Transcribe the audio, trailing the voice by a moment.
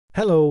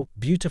Hello,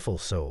 beautiful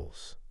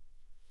souls.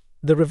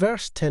 The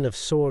reverse Ten of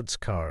Swords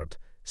card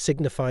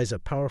signifies a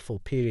powerful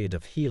period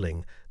of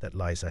healing that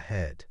lies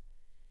ahead.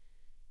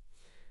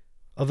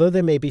 Although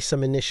there may be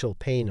some initial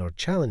pain or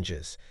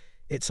challenges,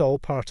 it's all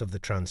part of the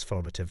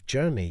transformative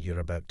journey you're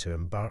about to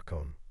embark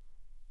on.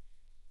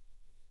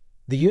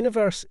 The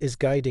universe is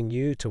guiding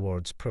you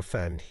towards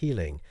profound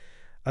healing,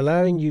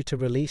 allowing you to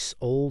release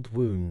old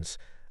wounds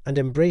and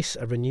embrace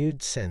a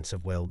renewed sense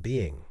of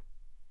well-being.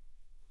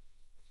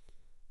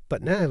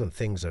 But now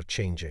things are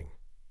changing.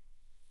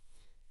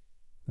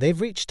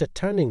 They've reached a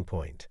turning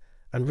point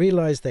and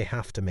realize they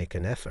have to make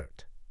an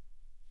effort.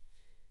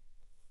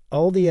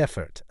 All the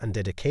effort and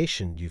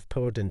dedication you've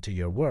poured into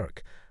your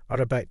work are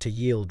about to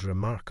yield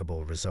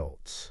remarkable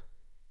results.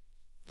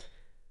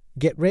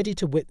 Get ready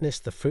to witness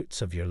the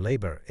fruits of your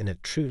labor in a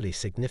truly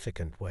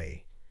significant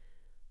way.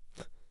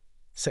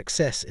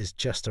 Success is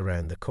just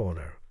around the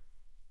corner.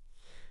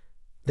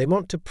 They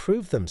want to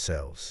prove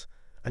themselves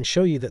and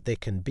show you that they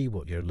can be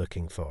what you're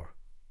looking for.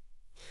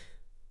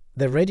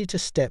 They're ready to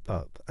step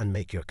up and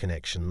make your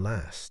connection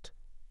last.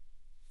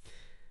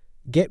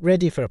 Get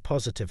ready for a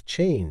positive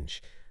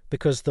change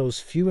because those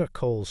fewer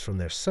calls from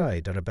their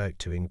side are about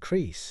to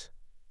increase.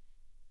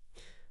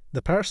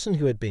 The person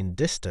who had been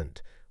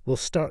distant will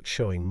start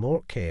showing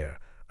more care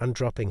and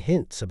dropping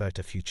hints about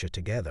a future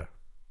together.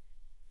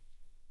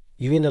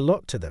 You mean a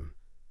lot to them,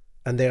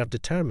 and they are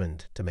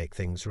determined to make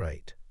things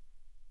right.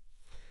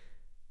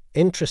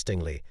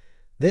 Interestingly,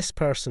 this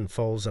person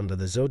falls under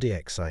the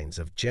zodiac signs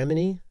of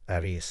Gemini,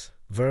 Aries,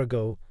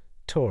 Virgo,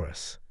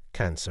 Taurus,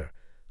 Cancer,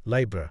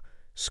 Libra,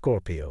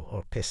 Scorpio,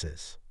 or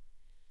Pisces.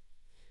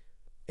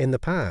 In the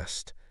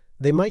past,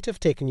 they might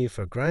have taken you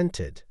for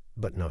granted,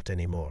 but not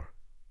anymore.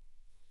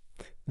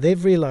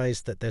 They've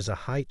realized that there's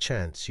a high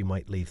chance you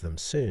might leave them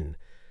soon,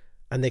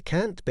 and they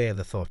can't bear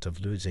the thought of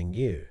losing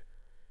you.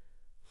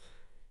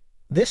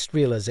 This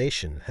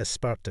realization has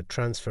sparked a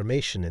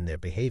transformation in their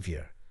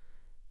behavior.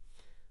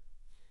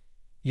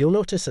 You'll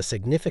notice a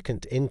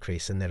significant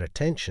increase in their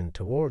attention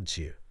towards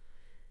you.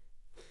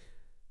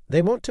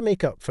 They want to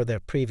make up for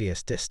their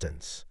previous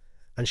distance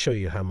and show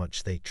you how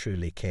much they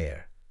truly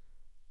care.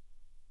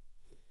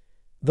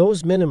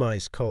 Those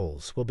minimized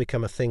calls will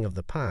become a thing of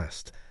the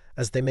past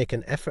as they make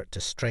an effort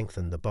to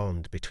strengthen the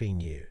bond between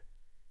you.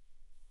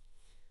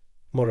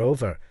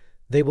 Moreover,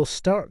 they will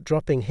start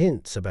dropping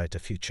hints about a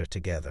future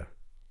together.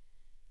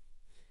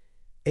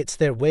 It's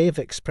their way of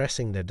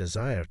expressing their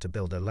desire to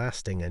build a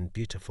lasting and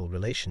beautiful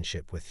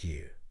relationship with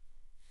you.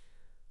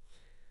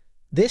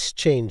 This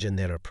change in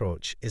their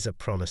approach is a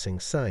promising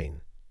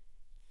sign.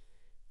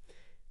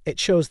 It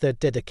shows their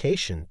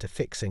dedication to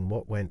fixing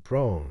what went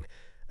wrong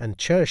and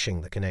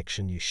cherishing the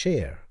connection you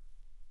share.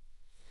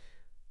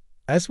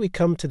 As we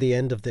come to the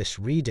end of this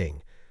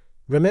reading,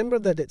 remember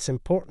that it's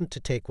important to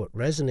take what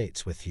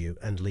resonates with you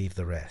and leave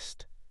the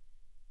rest.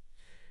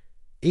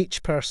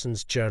 Each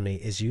person's journey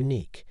is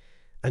unique,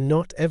 and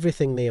not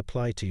everything may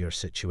apply to your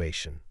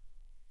situation.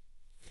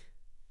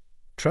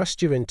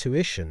 Trust your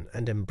intuition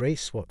and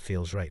embrace what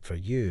feels right for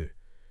you.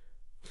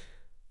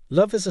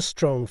 Love is a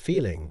strong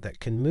feeling that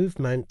can move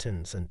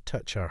mountains and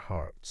touch our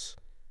hearts.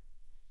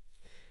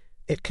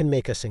 It can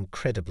make us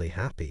incredibly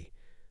happy,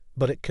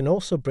 but it can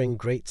also bring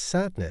great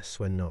sadness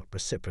when not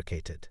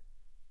reciprocated.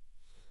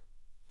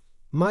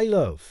 My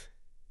love,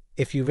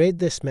 if you read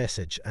this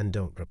message and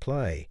don't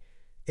reply,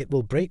 it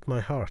will break my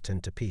heart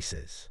into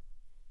pieces.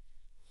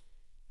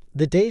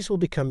 The days will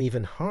become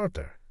even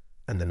harder,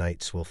 and the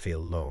nights will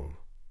feel long.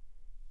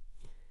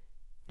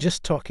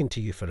 Just talking to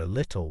you for a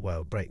little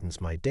while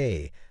brightens my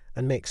day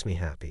and makes me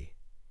happy.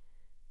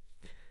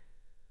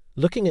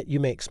 Looking at you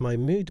makes my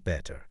mood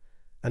better,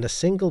 and a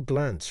single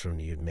glance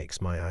from you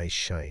makes my eyes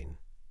shine.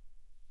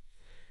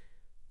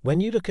 When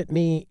you look at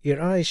me,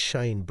 your eyes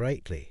shine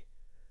brightly,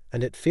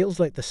 and it feels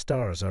like the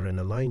stars are in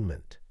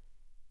alignment.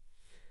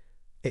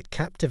 It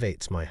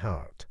captivates my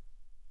heart.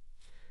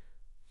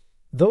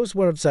 Those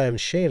words I am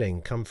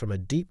sharing come from a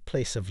deep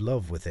place of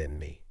love within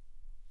me.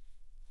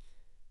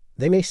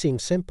 They may seem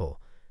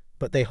simple,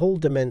 but they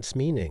hold immense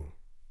meaning.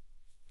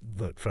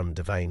 But from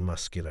divine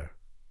masculine.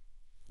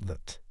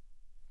 That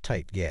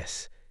type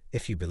yes,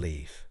 if you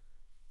believe.